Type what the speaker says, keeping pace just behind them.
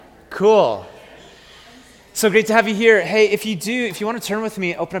Cool. So great to have you here. Hey, if you want to turn with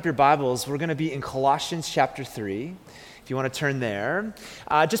me, open up your Bibles. We're going to be in Colossians chapter 3. If you want to turn there.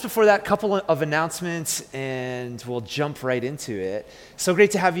 Just before that, couple of announcements, and we'll jump right into it. So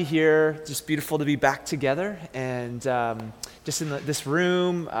great to have you here. Just beautiful to be back together. And just in this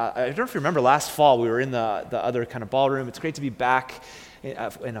room, I don't know if you remember last fall, we were in the other kind of ballroom. It's great to be back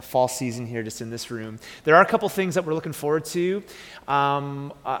in a fall season here, just in this room. There are a couple things that we're looking forward to.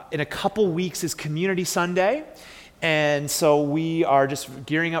 In a couple weeks is Community Sunday. And so we are just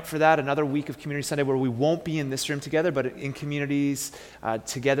gearing up for that, another week of Community Sunday where we won't be in this room together, but in communities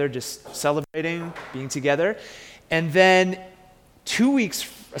together, just celebrating, being together. And then 2 weeks,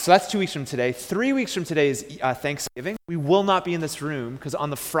 so that's 2 weeks from today. 3 weeks from today is Thanksgiving. We will not be in this room because on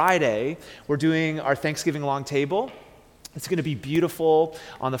the Friday, we're doing our Thanksgiving long table. It's going to be beautiful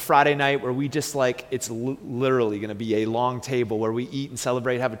on the Friday night where we just it's literally going to be a long table where we eat and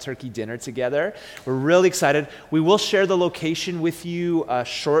celebrate, have a turkey dinner together. We're really excited. We will share the location with you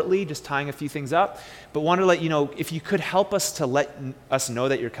shortly, just tying a few things up. But wanted to let you know, if you could help us to let us know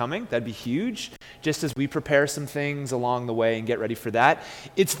that you're coming, that'd be huge, just as we prepare some things along the way and get ready for that.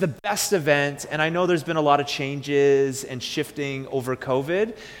 It's the best event, and I know there's been a lot of changes and shifting over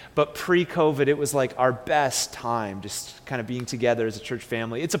COVID, but pre-COVID, it was like our best time, just kind of being together as a church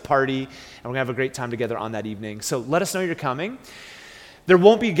family. It's a party, and we're going to have a great time together on that evening. So let us know you're coming. There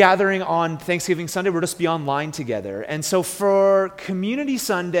won't be a gathering on Thanksgiving Sunday. We'll just be online together. And so for Community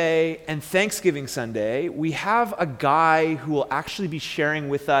Sunday and Thanksgiving Sunday, we have a guy who will actually be sharing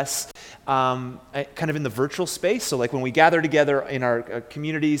with us kind of in the virtual space. So like when we gather together in our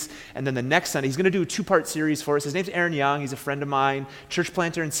communities, and then the next Sunday, he's going to do a two-part series for us. His name's Aaron Young. He's a friend of mine, church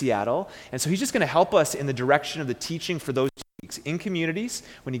planter in Seattle. And so he's just going to help us in the direction of the teaching for those weeks in communities,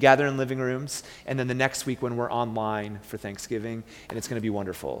 when you gather in living rooms, and then the next week when we're online for Thanksgiving, and it's going to be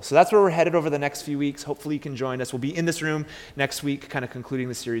wonderful. So that's where we're headed over the next few weeks. Hopefully you can join us. We'll be in this room next week, kind of concluding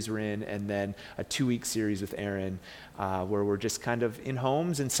the series we're in, and then a 2-week series with Aaron, where we're just kind of in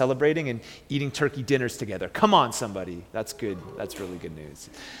homes and celebrating and eating turkey dinners together. Come on, somebody. That's good. That's really good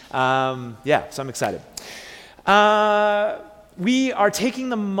news. So I'm excited. We are taking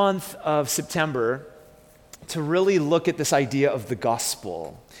the month of September to really look at this idea of the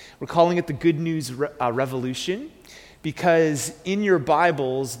gospel. We're calling it the Good News Revolution, because in your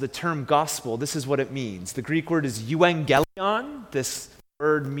Bibles, the term gospel, this is what it means. The Greek word is euangelion, this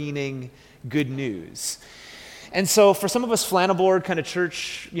word meaning good news. And so for some of us flannel board kind of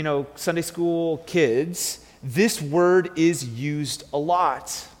church, Sunday school kids, this word is used a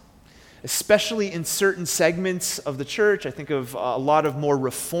lot, especially in certain segments of the church. I think of a lot of more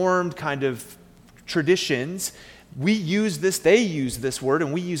reformed kind of traditions. They use this word,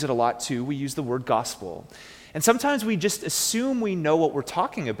 and we use it a lot too. We use the word gospel. And sometimes we just assume we know what we're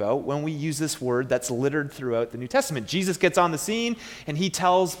talking about when we use this word that's littered throughout the New Testament. Jesus gets on the scene, and he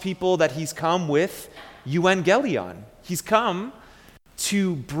tells people that he's come with euangelion. He's come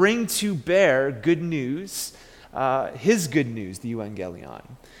to bring to bear good news, his good news, the euangelion.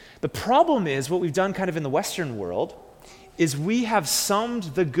 The problem is, what we've done kind of in the Western world is we have summed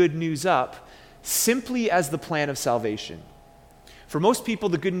the good news up simply as the plan of salvation. For most people,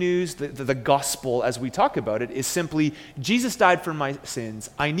 the good news, the gospel as we talk about it, is simply, Jesus died for my sins,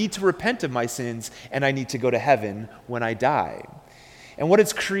 I need to repent of my sins, and I need to go to heaven when I die. And what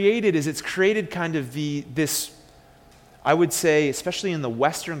it's created kind of this, I would say, especially in the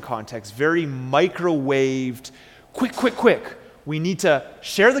Western context, very microwaved, quick. We need to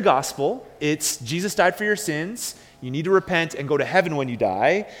share the gospel. It's Jesus died for your sins. You need to repent and go to heaven when you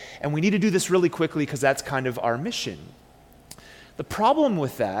die. And we need to do this really quickly because that's kind of our mission. The problem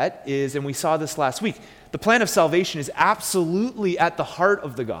with that is, and we saw this last week, the plan of salvation is absolutely at the heart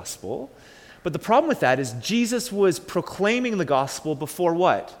of the gospel. But the problem with that is Jesus was proclaiming the gospel before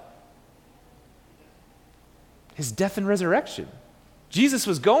what? His death and resurrection. Jesus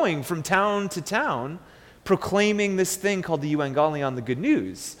was going from town to town proclaiming this thing called the euangelion, the good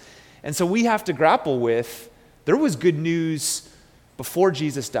news. And so we have to grapple with, there was good news before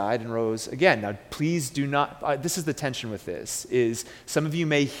Jesus died and rose again. Now, please do not, this is the tension with this, is some of you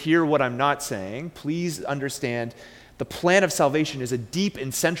may hear what I'm not saying. Please understand the plan of salvation is a deep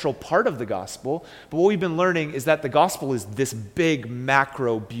and central part of the gospel, but what we've been learning is that the gospel is this big,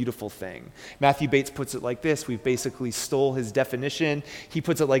 macro, beautiful thing. Matthew Bates puts it like this. We've basically stole his definition. He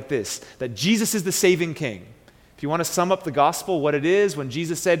puts it like this, that Jesus is the saving king. If you want to sum up the gospel, what it is, when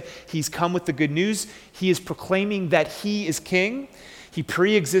Jesus said he's come with the good news, he is proclaiming that he is king. He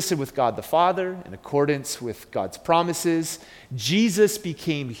pre-existed with God the Father in accordance with God's promises. Jesus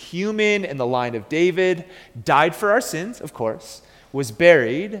became human in the line of David, died for our sins, of course, was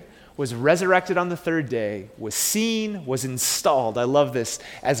buried, was resurrected on the third day, was seen, was installed. I love this,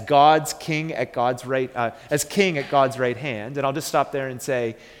 as God's king at God's right, as king at God's right hand. And I'll just stop there and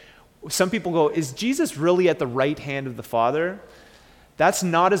say, some people go, is Jesus really at the right hand of the Father? That's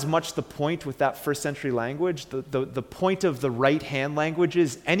not as much the point with that first century language. The point of the right hand language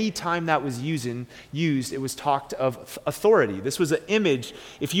is any time that was used, it was talked of authority. This was an image.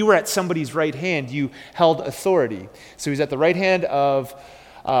 If you were at somebody's right hand, you held authority. So he's at the right hand of,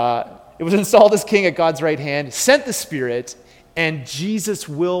 it was installed as king at God's right hand, sent the Spirit, and Jesus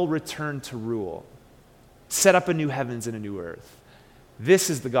will return to rule, set up a new heavens and a new earth.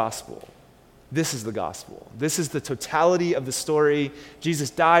 This is the gospel. This is the gospel. This is the totality of the story. Jesus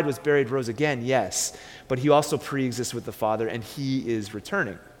died, was buried, rose again, yes, but he also pre-exists with the Father, and he is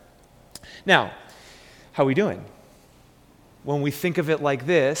returning. Now, how are we doing? When we think of it like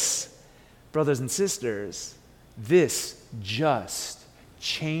this, brothers and sisters, this just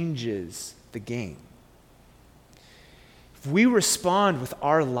changes the game. If we respond with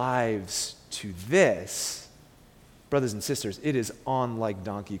our lives to this, brothers and sisters, it is on like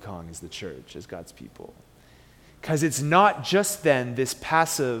Donkey Kong as the church, as God's people. Because it's not just then this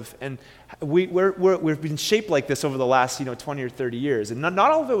passive, and we've been shaped like this over the last 20 or 30 years, and not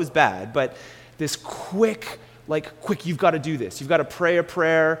all of it was bad, but this quick, you've got to do this. You've got to pray a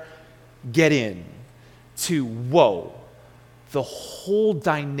prayer, get in, to whoa, the whole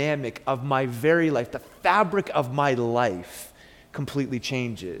dynamic of my very life, the fabric of my life completely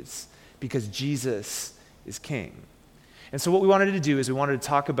changes because Jesus is king. And so what we wanted to do is we wanted to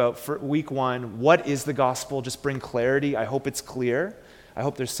talk about, for week one, what is the gospel? Just bring clarity. I hope it's clear. I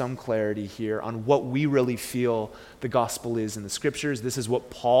hope there's some clarity here on what we really feel the gospel is in the scriptures. This is what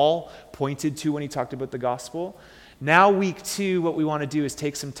Paul pointed to when he talked about the gospel. Now, week two, what we want to do is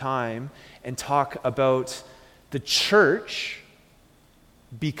take some time and talk about the church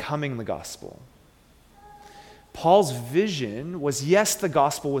becoming the gospel. Paul's vision was, yes, the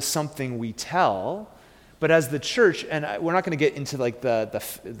gospel was something we tell, but as the church, and we're not going to get into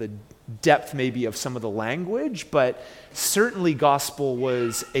the depth maybe of some of the language, but certainly gospel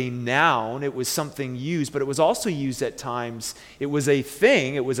was a noun. It was something used, but it was also used at times. It was a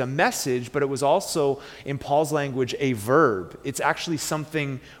thing, it was a message, but it was also, in Paul's language, a verb. It's actually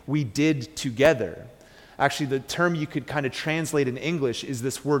something we did together. Actually, the term you could kind of translate in English is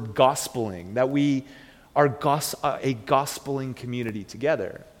this word gospeling, that we are a gospeling community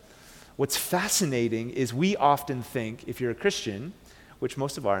together. What's fascinating is we often think, if you're a Christian, which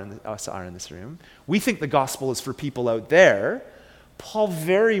most of us are in this room, we think the gospel is for people out there. Paul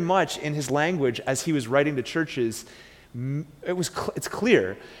very much in his language, as he was writing to churches, it's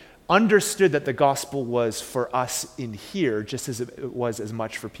clear, understood that the gospel was for us in here just as it was as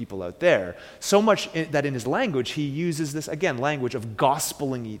much for people out there. So much that in his language, he uses this, again, language of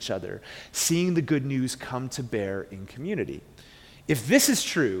gospeling each other, seeing the good news come to bear in community. If this is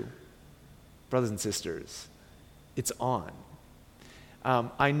true, brothers and sisters, it's on.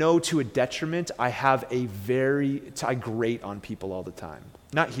 I know to a detriment, I grate on people all the time.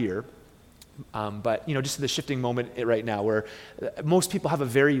 Not here, but just the shifting moment right now where most people have a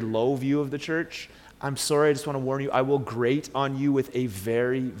very low view of the church. I'm sorry, I just want to warn you, I will grate on you with a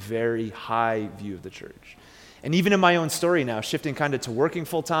very, very high view of the church. And even in my own story now, shifting kind of to working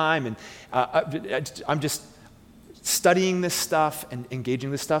full time, and I'm just studying this stuff and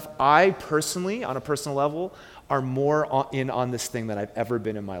engaging this stuff, I personally, on a personal level, are more in on this thing than I've ever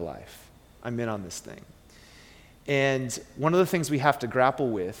been in my life. I'm in on this thing. And one of the things we have to grapple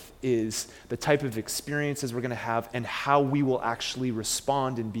with is the type of experiences we're going to have and how we will actually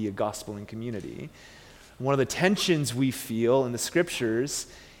respond and be a gospeling community. One of the tensions we feel in the scriptures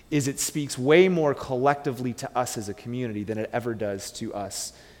is it speaks way more collectively to us as a community than it ever does to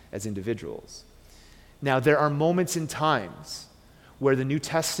us as individuals. Now, there are moments in times where the New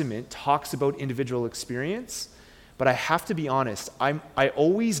Testament talks about individual experience, but I have to be honest, I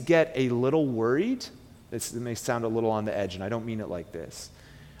always get a little worried. It may sound a little on the edge, and I don't mean it like this.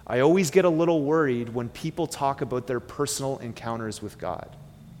 I always get a little worried when people talk about their personal encounters with God.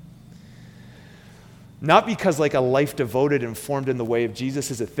 Not because like a life devoted and formed in the way of Jesus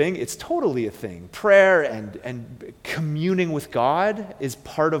is a thing. It's totally a thing. Prayer and communing with God is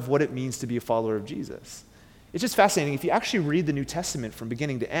part of what it means to be a follower of Jesus. It's just fascinating. If you actually read the New Testament from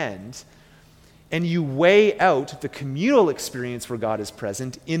beginning to end, and you weigh out the communal experience where God is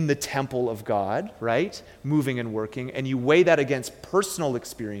present in the temple of God, right, moving and working, and you weigh that against personal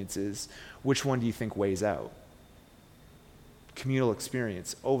experiences, which one do you think weighs out? Communal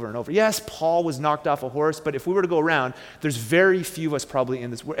experience over and over. Yes, Paul was knocked off a horse, but if we were to go around, there's very few of us probably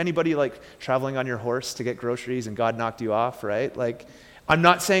in this. Anybody like traveling on your horse to get groceries and God knocked you off, right? Like, I'm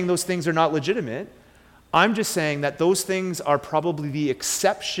not saying those things are not legitimate. I'm just saying that those things are probably the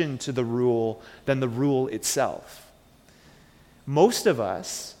exception to the rule than the rule itself. Most of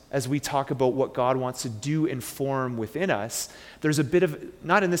us, as we talk about what God wants to do and form within us, there's a bit of,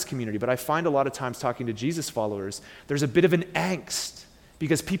 not in this community, but I find a lot of times talking to Jesus followers, there's a bit of an angst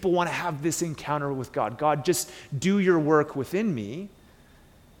because people want to have this encounter with God. God, just do your work within me.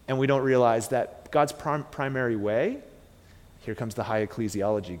 And we don't realize that God's primary way, here comes the high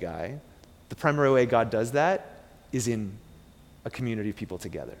ecclesiology guy, the primary way God does that is in a community of people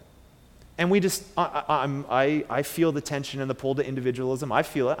together. And we just, I feel the tension and the pull to individualism. I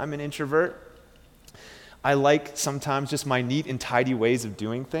feel it. I'm an introvert. I like sometimes just my neat and tidy ways of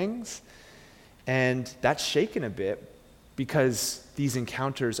doing things. And that's shaken a bit because these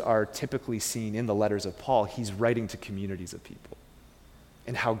encounters are typically seen in the letters of Paul. He's writing to communities of people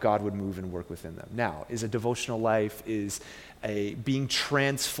and how God would move and work within them. Now, is a devotional life, is a being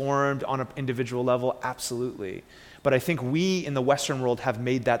transformed on an individual level? Absolutely. But I think we in the Western world have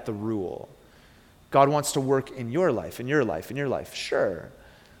made that the rule. God wants to work in your life, in your life, in your life, sure.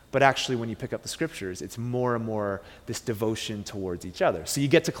 But actually, when you pick up the scriptures, it's more and more this devotion towards each other. So you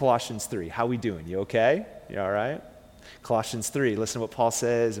get to Colossians 3. How we doing? You okay? You all right? Colossians 3, listen to what Paul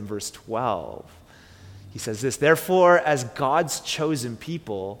says in verse 12. He says this, therefore, as God's chosen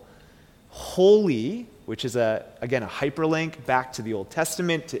people, holy, which is again a hyperlink back to the Old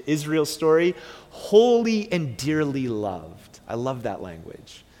Testament, to Israel's story, holy and dearly loved. I love that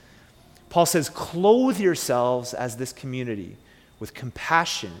language. Paul says, clothe yourselves as this community with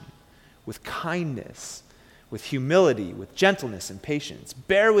compassion, with kindness, with humility, with gentleness and patience.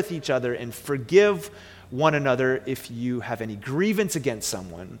 Bear with each other and forgive one another if you have any grievance against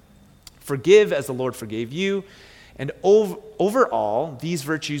someone. Forgive as the Lord forgave you. And overall, these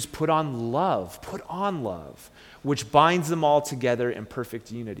virtues put on love, which binds them all together in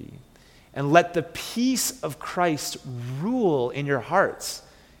perfect unity. And let the peace of Christ rule in your hearts.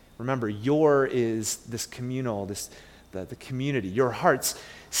 Remember, your is this communal, the community, your hearts.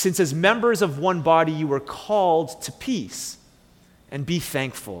 Since as members of one body you were called to peace. And be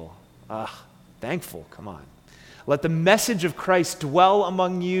thankful. Thankful, come on. Let the message of Christ dwell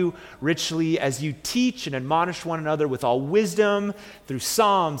among you richly as you teach and admonish one another with all wisdom through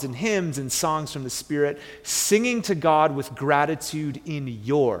psalms and hymns and songs from the Spirit, singing to God with gratitude in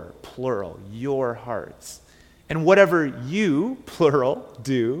your, plural, your hearts. And whatever you, plural,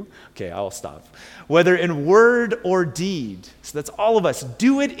 do, okay, I'll stop. Whether in word or deed, so that's all of us,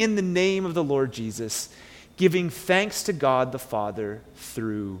 do it in the name of the Lord Jesus, giving thanks to God the Father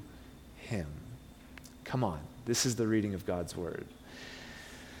through him. Come on. This is the reading of God's word.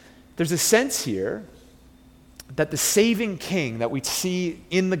 There's a sense here that the saving king that we see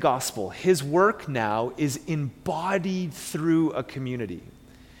in the gospel, his work now is embodied through a community.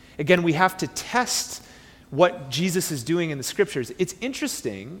 Again, we have to test what Jesus is doing in the scriptures. It's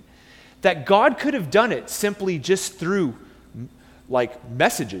interesting that God could have done it simply just through like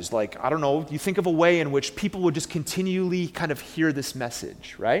messages. Like, I don't know, you think of a way in which people would just continually kind of hear this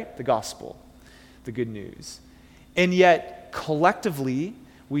message, right? The gospel, the good news. And yet, collectively,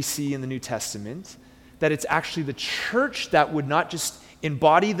 we see in the New Testament that it's actually the church that would not just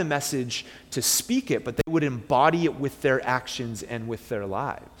embody the message to speak it, but they would embody it with their actions and with their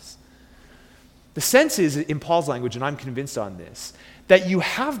lives. The sense is, in Paul's language, and I'm convinced on this, that you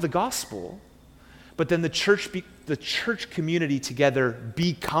have the gospel, but then the church community together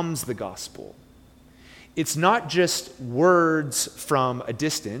becomes the gospel. It's not just words from a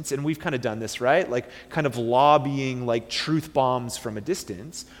distance, and we've kind of done this, right? Like kind of lobbying like truth bombs from a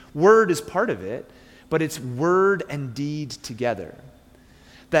distance. Word is part of it, but it's word and deed together.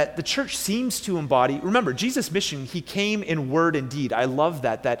 That the church seems to embody, remember, Jesus' mission, he came in word and deed. I love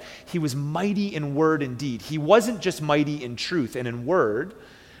that he was mighty in word and deed. He wasn't just mighty in truth and in word,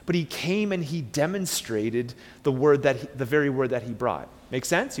 but he came and he demonstrated the very word that he brought. Make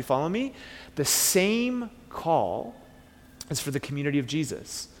sense? You follow me? The same call is for the community of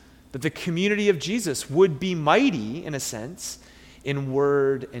Jesus. That the community of Jesus would be mighty, in a sense, in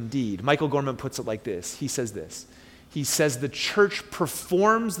word and deed. Michael Gorman puts it like this. He says this. He says the church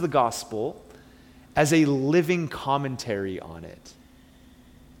performs the gospel as a living commentary on it.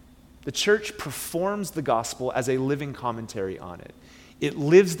 The church performs the gospel as a living commentary on it. It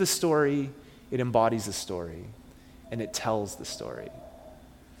lives the story, it embodies the story, and it tells the story.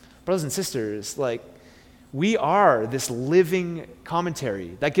 Brothers and sisters, like, we are this living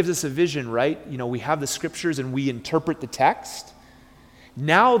commentary. That gives us a vision, right? You know, we have the scriptures and we interpret the text.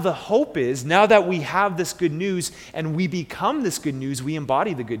 Now the hope is, now that we have this good news and we become this good news, we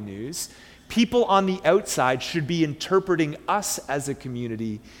embody the good news, People on the outside should be interpreting us as a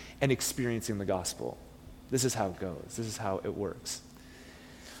community and experiencing the gospel. This is how it goes. This is how it works.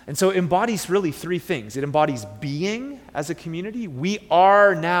 And so it embodies really three things. It embodies being as a community. We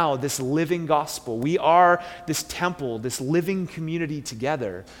are now this living gospel. We are this temple, this living community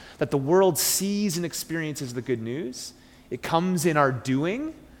together that the world sees and experiences the good news. It comes in our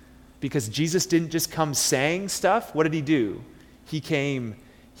doing because Jesus didn't just come saying stuff. What did he do? He came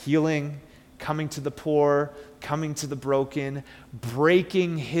healing, coming to the poor, coming to the broken,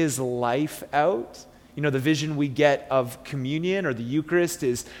 breaking his life out. You know, the vision we get of communion or the Eucharist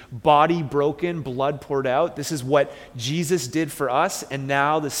is body broken, blood poured out. This is what Jesus did for us, and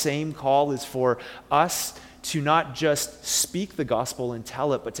now the same call is for us to not just speak the gospel and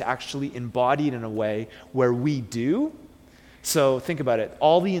tell it, but to actually embody it in a way where we do. So think about it.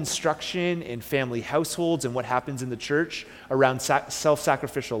 All the instruction in family households and what happens in the church around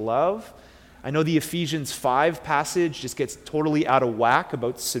self-sacrificial love. I know the Ephesians 5 passage just gets totally out of whack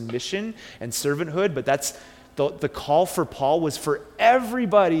about submission and servanthood, but that's the call for Paul was for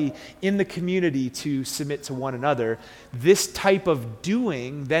everybody in the community to submit to one another. This type of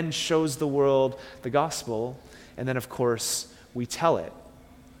doing then shows the world the gospel, and then, of course, we tell it.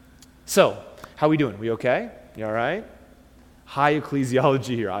 So, how are we doing? We okay? You all right? High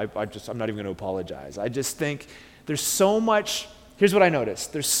ecclesiology here. I'm not even going to apologize. I just think there's so much. Here's what I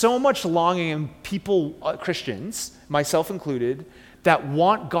noticed. There's so much longing in people, Christians, myself included, that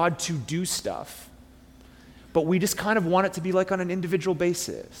want God to do stuff, but we just kind of want it to be like on an individual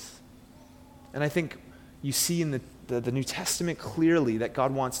basis. And I think you see in the New Testament clearly that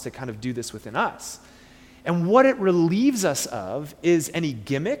God wants to kind of do this within us. And what it relieves us of is any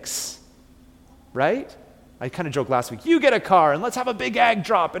gimmicks, right? I kind of joked last week, you get a car and let's have a big ag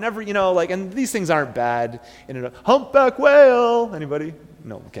drop and and these things aren't bad. Humpback whale, anybody?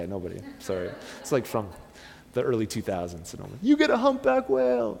 No, okay, nobody, sorry. It's like from the early 2000s. You get a humpback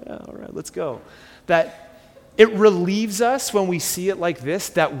whale. Yeah, all right, let's go. That it relieves us when we see it like this,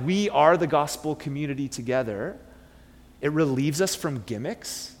 that we are the gospel community together. It relieves us from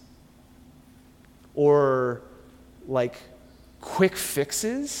gimmicks or like quick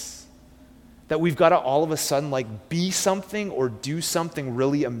fixes. That we've got to all of a sudden be something or do something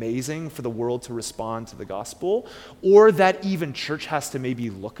really amazing for the world to respond to the gospel, or that even church has to maybe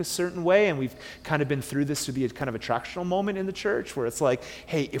look a certain way, and we've kind of been through this to be a kind of attractional moment in the church where it's like,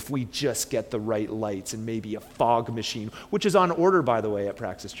 hey, if we just get the right lights and maybe a fog machine, which is on order, by the way, at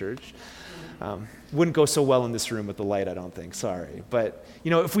Praxis Church. Wouldn't go so well in this room with the light, I don't think, sorry. But,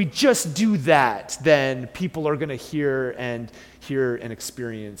 if we just do that, then people are going to hear and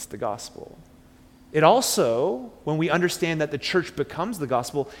experience the gospel. It also, when we understand that the church becomes the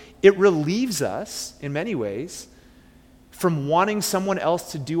gospel, it relieves us, in many ways, from wanting someone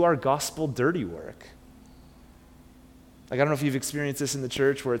else to do our gospel dirty work. I don't know if you've experienced this in the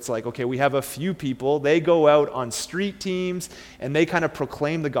church where it's like, okay, we have a few people, they go out on street teams and they kind of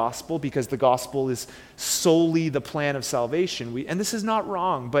proclaim the gospel because the gospel is solely the plan of salvation. And this is not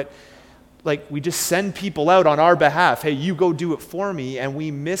wrong, but we just send people out on our behalf. Hey, you go do it for me, and we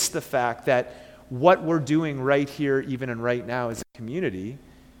miss the fact that what we're doing right here, even and right now as a community,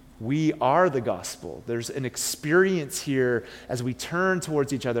 we are the gospel. There's an experience here as we turn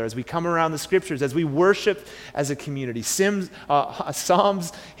towards each other, as we come around the scriptures, as we worship as a community.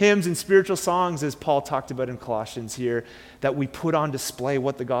 Psalms, hymns, and spiritual songs, as Paul talked about in Colossians here, that we put on display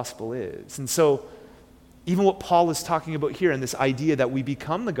what the gospel is. And so even what Paul is talking about here and this idea that we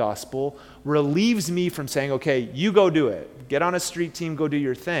become the gospel relieves me from saying, okay, you go do it. Get on a street team, go do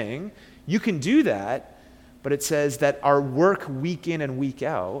your thing. You can do that, but it says that our work week in and week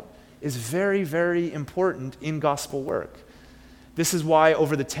out is very, very important in gospel work. This is why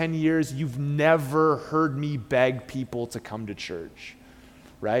over the 10 years, you've never heard me beg people to come to church,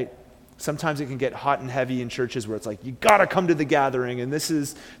 right? Sometimes it can get hot and heavy in churches where it's like, you got to come to the gathering, and this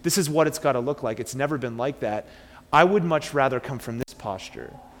is what it's got to look like. It's never been like that. I would much rather come from this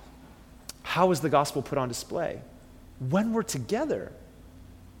posture. How is the gospel put on display? When we're together.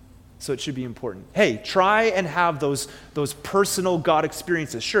 So it should be important. Hey, try and have those personal God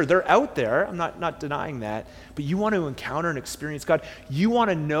experiences. Sure, they're out there. I'm not denying that. But you want to encounter and experience God. You want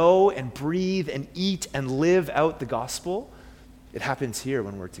to know and breathe and eat and live out the gospel. It happens here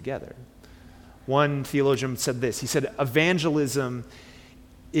when we're together. One theologian said this. He said, evangelism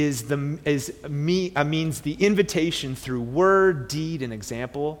means the invitation through word, deed, and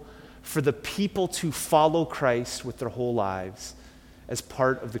example for the people to follow Christ with their whole lives as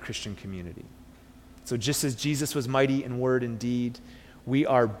part of the Christian community. So just as Jesus was mighty in word and deed, we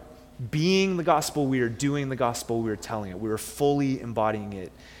are being the gospel, we are doing the gospel, we are telling it, we are fully embodying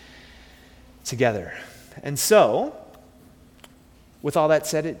it. together. And so, with all that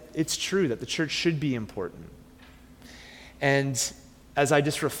said, it's true that the church should be important. And as I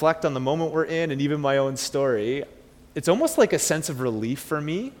just reflect on the moment we're in and even my own story, it's almost like a sense of relief for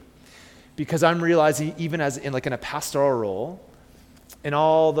me, because I'm realizing, even as in a pastoral role, and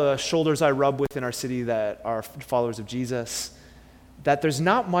all the shoulders I rub with in our city that are followers of Jesus, that there's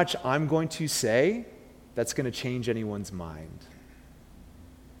not much I'm going to say that's going to change anyone's mind.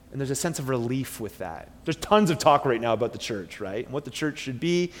 And there's a sense of relief with that. There's tons of talk right now about the church, right? And what the church should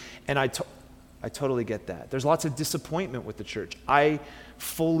be, and I totally get that. There's lots of disappointment with the church. I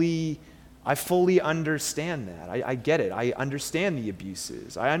fully understand that. I get it. I understand the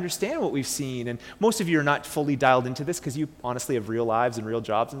abuses. I understand what we've seen. And most of you are not fully dialed into this because you honestly have real lives and real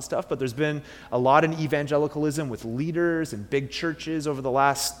jobs and stuff. But there's been a lot in evangelicalism with leaders and big churches over the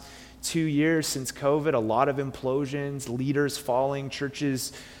last 2 years since COVID. A lot of implosions, leaders falling,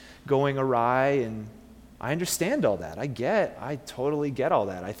 churches going awry. And I understand all that. I totally get all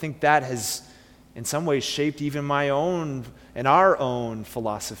that. I think that has in some ways shaped even my own and our own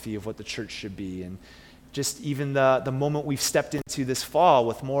philosophy of what the church should be. And just even the moment we've stepped into this fall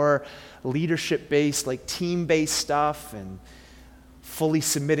with more leadership-based, team-based stuff, and fully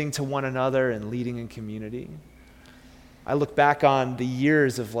submitting to one another and leading in community. I look back on the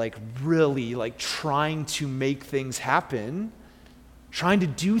years of really trying to make things happen, trying to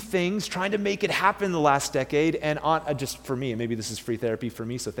do things, trying to make it happen the last decade, and just for me, and maybe this is free therapy for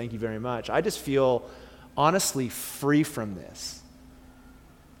me, so thank you very much. I just feel honestly free from this.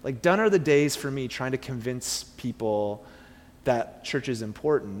 Done are the days for me trying to convince people that church is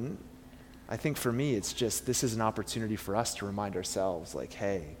important. I think for me, it's just, this is an opportunity for us to remind ourselves,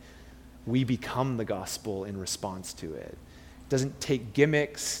 hey, we become the gospel in response to it. Doesn't take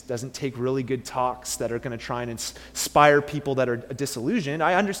gimmicks, doesn't take really good talks that are going to try and inspire people that are disillusioned.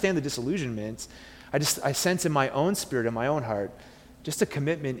 I understand the disillusionment. I sense in my own spirit, in my own heart, just a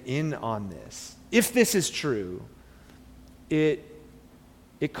commitment in on this. If this is true, it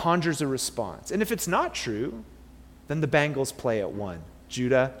conjures a response. And if it's not true, then the Bengals play at 1.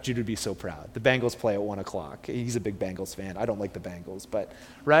 Judah would be so proud. The Bengals play at 1 o'clock. He's a big Bengals fan. I don't like the Bengals, but,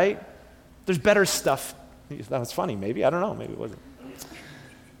 right? There's better stuff. That was funny, maybe. I don't know. Maybe it wasn't.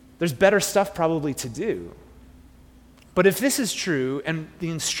 There's better stuff probably to do. But if this is true, and the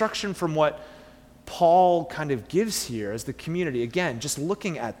instruction from what Paul kind of gives here as the community, again, just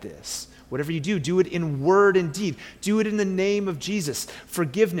looking at this, whatever you do it in word and deed. Do it in the name of Jesus.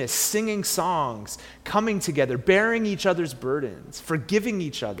 Forgiveness, singing songs, coming together, bearing each other's burdens, forgiving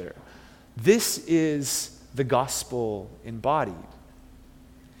each other. This is the gospel embodied.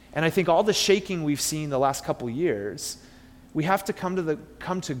 And I think all the shaking we've seen the last couple years, we have to come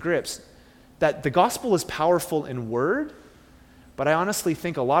to grips that the gospel is powerful in word, but I honestly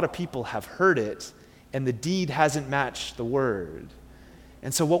think a lot of people have heard it and the deed hasn't matched the word.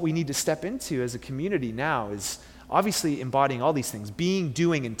 And so what we need to step into as a community now is obviously embodying all these things, being,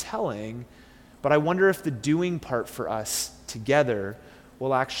 doing, and telling, but I wonder if the doing part for us together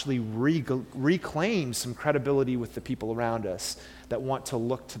will actually reclaim some credibility with the people around us that want to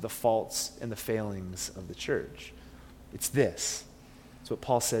look to the faults and the failings of the church. It's this. It's what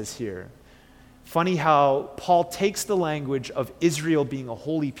Paul says here. Funny how Paul takes the language of Israel being a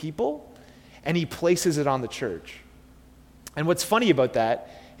holy people and he places it on the church. And what's funny about that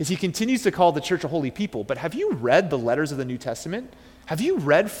is he continues to call the church a holy people, but have you read the letters of the New Testament? Have you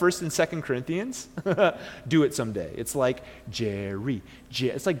read 1st and 2nd Corinthians? Do it someday. It's like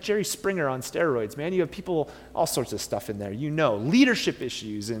it's like Jerry Springer on steroids, man. You have people, all sorts of stuff in there, leadership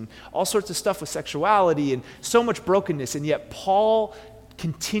issues and all sorts of stuff with sexuality and so much brokenness, and yet Paul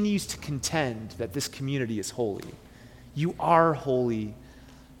continues to that this community is holy. You are holy,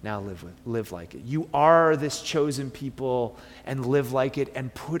 now live like it. You are this chosen people, and live like it,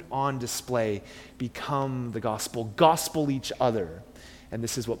 and put on display, become the gospel each other. And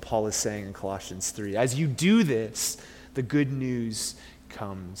this is what Paul is saying in Colossians 3. As you do this, the good news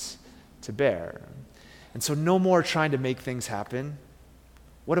comes to bear. And so no more trying to make things happen.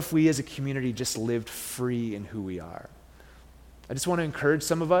 What if we as a community just lived free in who we are? I just want to encourage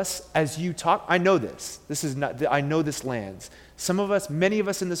some of us as you talk. I know this. I know this lands. Some of us, many of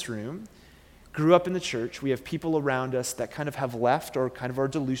us in this room, grew up in the church. We have people around us that kind of have left or kind of are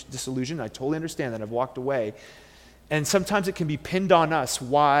disillusioned. I totally understand that. I've walked away. And sometimes it can be pinned on us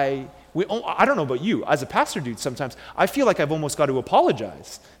why I don't know about you. As a pastor dude, sometimes I feel like I've almost got to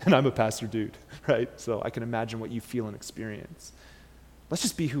apologize. And I'm a pastor dude, right? So I can imagine what you feel and experience. Let's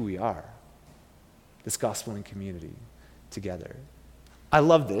just be who we are. This gospel in community together. I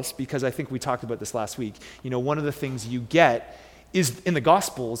love this because I think we talked about this last week. One of the things you get is in the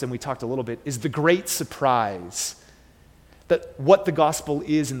Gospels, and we talked a little bit, is the great surprise that what the gospel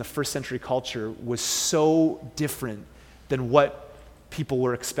is in the first century culture was so different than what people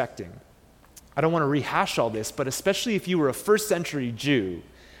were expecting. I don't want to rehash all this, but especially if you were a first century Jew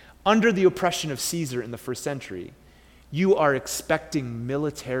under the oppression of Caesar in the first century, you are expecting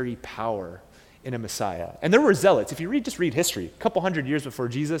military power in a Messiah. And there were zealots. If you just read history, a couple hundred years before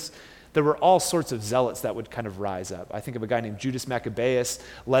Jesus, there were all sorts of zealots that would kind of rise up. I think of a guy named Judas Maccabeus,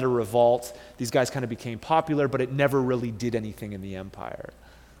 led a revolt. These guys kind of became popular, but it never really did anything in the empire.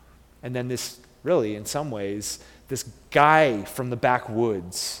 And then this, really, in some ways, this guy from the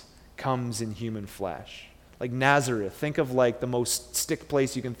backwoods comes in human flesh. Like Nazareth. Think of like the most stick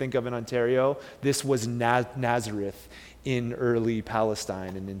place you can think of in Ontario. This was Nazareth in early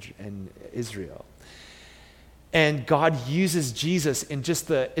Palestine and Israel. And God uses Jesus in just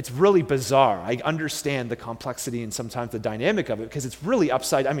it's really bizarre. I understand the complexity and sometimes the dynamic of it because it's really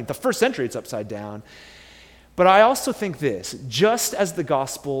the first century it's upside down. But I also think this, just as the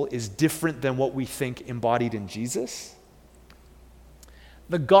gospel is different than what we think embodied in Jesus,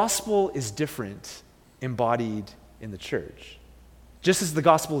 the gospel is different embodied in the church. Just as the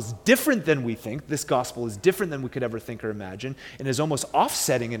gospel is different than we think, this gospel is different than we could ever think or imagine, and is almost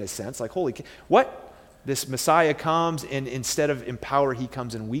offsetting in a sense, like, what? This Messiah comes, and instead of in power, he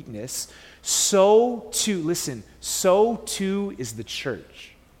comes in weakness. So too is the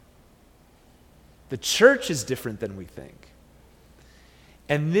church. The church is different than we think.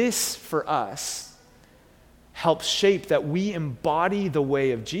 And this, for us, helps shape that we embody the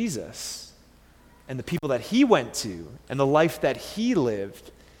way of Jesus and the people that he went to and the life that he lived.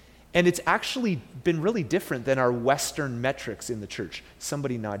 And it's actually been really different than our Western metrics in the church.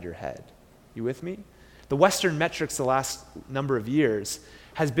 Somebody nod your head. You with me? The Western metrics the last number of years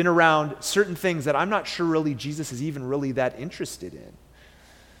has been around certain things that I'm not sure really Jesus is even really that interested in.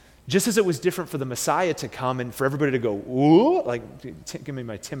 Just as it was different for the Messiah to come and for everybody to go, ooh, like, give me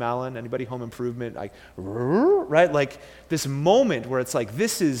my Tim Allen, anybody Home Improvement, like, right? Like this moment where it's like,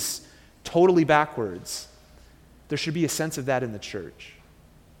 this is totally backwards. There should be a sense of that in the church.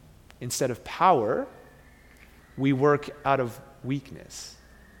 Instead of power, we work out of weakness.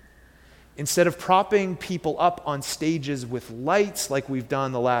 Instead of propping people up on stages with lights like we've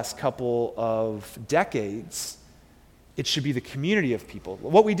done the last couple of decades, it should be the community of people.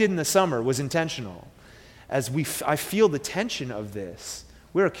 What we did in the summer was intentional. I feel the tension of this.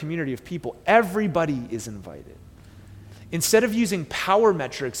 We're a community of people. Everybody is invited. Instead of using power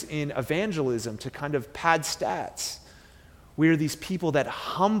metrics in evangelism to kind of pad stats, we are these people that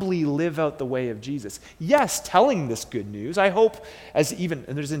humbly live out the way of Jesus. Yes, telling this good news. I hope and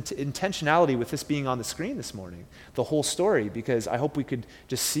there's intentionality with this being on the screen this morning, the whole story, because I hope we could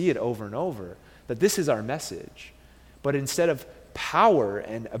just see it over and over, that this is our message. But instead of power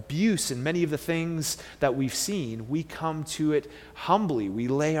and abuse and many of the things that we've seen, we come to it humbly. We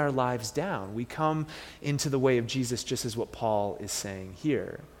lay our lives down. We come into the way of Jesus, just as what Paul is saying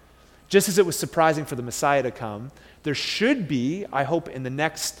here. Just as it was surprising for the Messiah to come, there should be, I hope, in the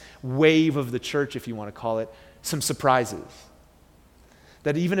next wave of the church, if you want to call it, some surprises.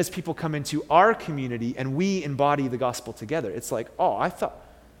 That even as people come into our community and we embody the gospel together, it's like, oh, I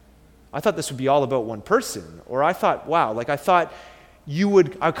thought this would be all about one person. Or I thought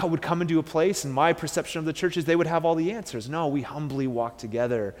I would come into a place, and my perception of the church is they would have all the answers. No, we humbly walk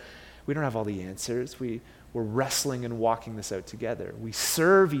together. We don't have all the answers. We're wrestling and walking this out together. We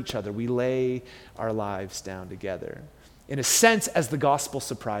serve each other. We lay our lives down together. In a sense, as the gospel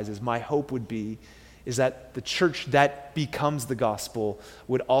surprises, my hope would be is that the church that becomes the gospel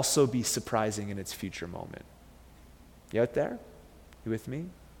would also be surprising in its future moment. You out there? You with me?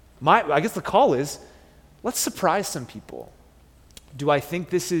 I guess the call is, let's surprise some people. Do I think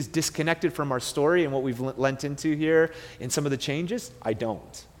this is disconnected from our story and what we've lent into here in some of the changes? I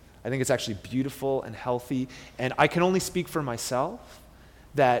don't. I think it's actually beautiful and healthy. And I can only speak for myself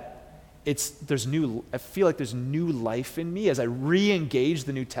that I feel like there's new life in me as I re-engage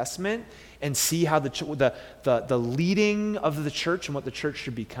the New Testament and see how the leading of the church and what the church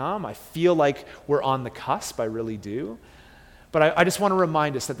should become. I feel like we're on the cusp. I really do. But I just want to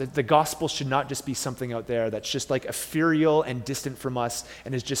remind us that the gospel should not just be something out there that's just like ethereal and distant from us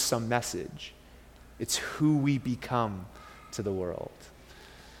and is just some message. It's who we become to the world.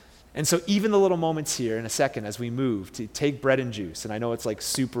 And so even the little moments here in a second as we move to take bread and juice, and I know it's like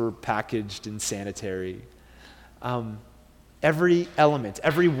super packaged and sanitary, every element,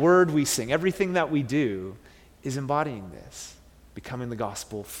 every word we sing, everything that we do is embodying this, becoming the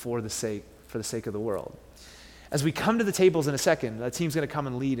gospel for the sake of the world. As we come to the tables in a second, the team's going to come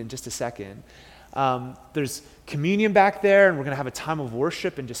and lead in just a second. There's communion back there, and we're going to have a time of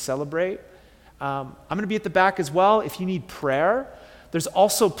worship and just celebrate. I'm going to be at the back as well if you need prayer. There's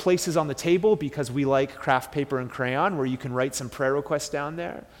also places on the table, because we like craft paper and crayon, where you can write some prayer requests down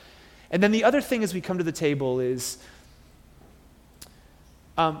there. And then the other thing as we come to the table is,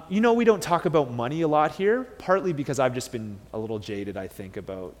 we don't talk about money a lot here, partly because I've just been a little jaded, I think,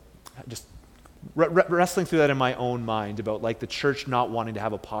 about just wrestling through that in my own mind about like the church not wanting to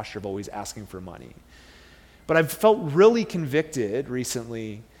have a posture of always asking for money. But I've felt really convicted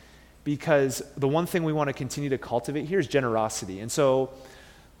recently because the one thing we want to continue to cultivate here is generosity. And so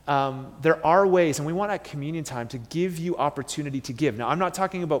there are ways, and we want at communion time to give you opportunity to give. Now, I'm not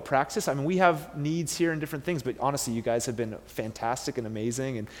talking about praxis. I mean, we have needs here and different things, but honestly, you guys have been fantastic and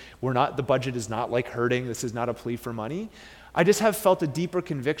amazing, and the budget is not like hurting. This is not a plea for money. I just have felt a deeper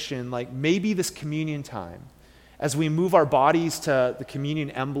conviction, like maybe this communion time, as we move our bodies to the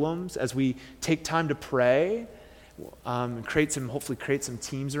communion emblems, as we take time to pray, and hopefully create some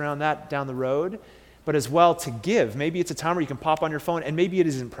teams around that down the road, but as well to give. Maybe it's a time where you can pop on your phone, and maybe it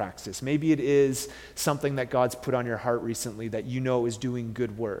isn't praxis. Maybe it is something that God's put on your heart recently that you know is doing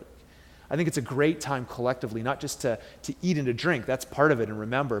good work. I think it's a great time collectively, not just to eat and to drink, that's part of it and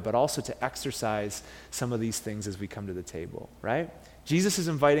remember, but also to exercise some of these things as we come to the table, right? Jesus is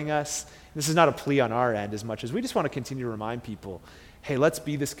inviting us. This is not a plea on our end as much as we just want to continue to remind people, hey, let's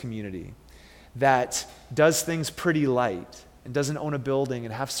be this community that does things pretty light and doesn't own a building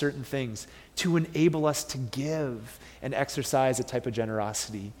and have certain things to enable us to give and exercise a type of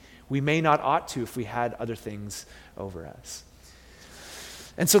generosity we may not ought to if we had other things over us.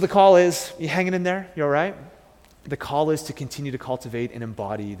 And so the call is, you hanging in there? You all right? The call is to continue to cultivate and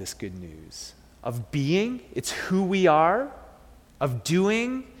embody this good news of being, it's who we are, of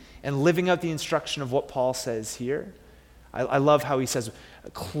doing and living out the instruction of what Paul says here. I love how he says,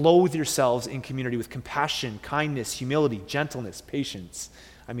 clothe yourselves in community with compassion, kindness, humility, gentleness, patience.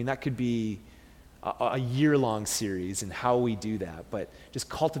 I mean, that could be a year-long series in how we do that, but just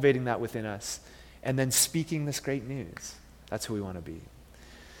cultivating that within us and then speaking this great news. That's who we want to be.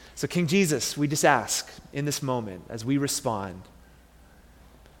 So King Jesus, we just ask in this moment as we respond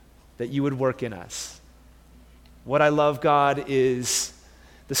that you would work in us. What I love, God, is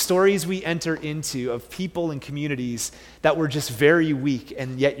the stories we enter into of people and communities that were just very weak,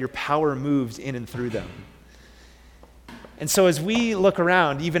 and yet your power moved in and through them. And so as we look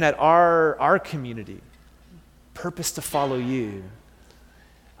around, even at our community, purpose to follow you,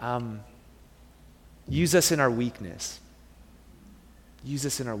 use us in our weakness. Use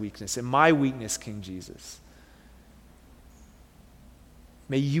us in our weakness. In my weakness, King Jesus,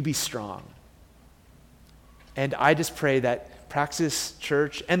 may you be strong. And I just pray that Praxis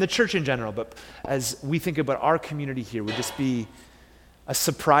Church, and the church in general, but as we think about our community here, would just be a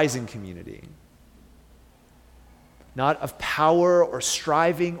surprising community. Not of power or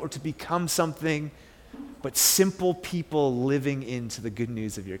striving or to become something, but simple people living into the good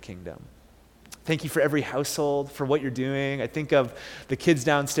news of your kingdom. Thank you for every household, for what you're doing. I think of the kids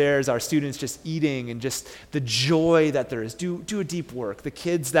downstairs, our students just eating, and just the joy that there is. Do a deep work. The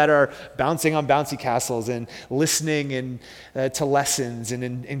kids that are bouncing on bouncy castles and listening and to lessons and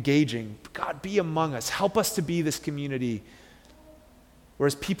engaging. God, be among us. Help us to be this community.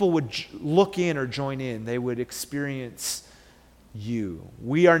 Whereas people would look in or join in, they would experience you.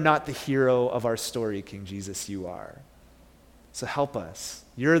 We are not the hero of our story, King Jesus. You are. So help us.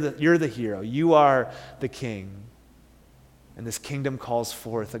 You're the hero. You are the king. And this kingdom calls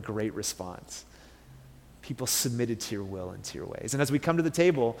forth a great response. People submitted to your will and to your ways. And as we come to the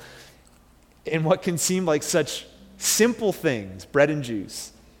table, in what can seem like such simple things, bread and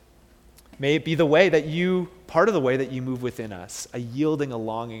juice, may it be part of the way that you move within us, a yielding, a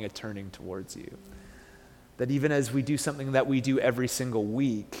longing, a turning towards you. That even as we do something that we do every single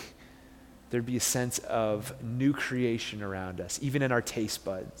week, there'd be a sense of new creation around us, even in our taste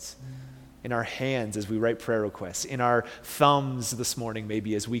buds, in our hands as we write prayer requests, in our thumbs this morning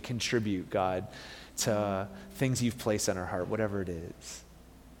maybe as we contribute, God, to things you've placed on our heart, whatever it is.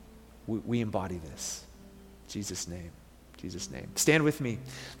 We embody this. In Jesus' name. Jesus' name. Stand with me.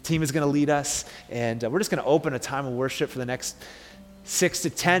 The team is going to lead us, and we're just going to open a time of worship for the next 6 to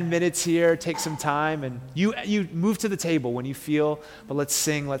 10 minutes here. Take some time, and you move to the table when you feel, but let's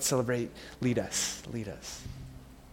sing, let's celebrate. Lead us.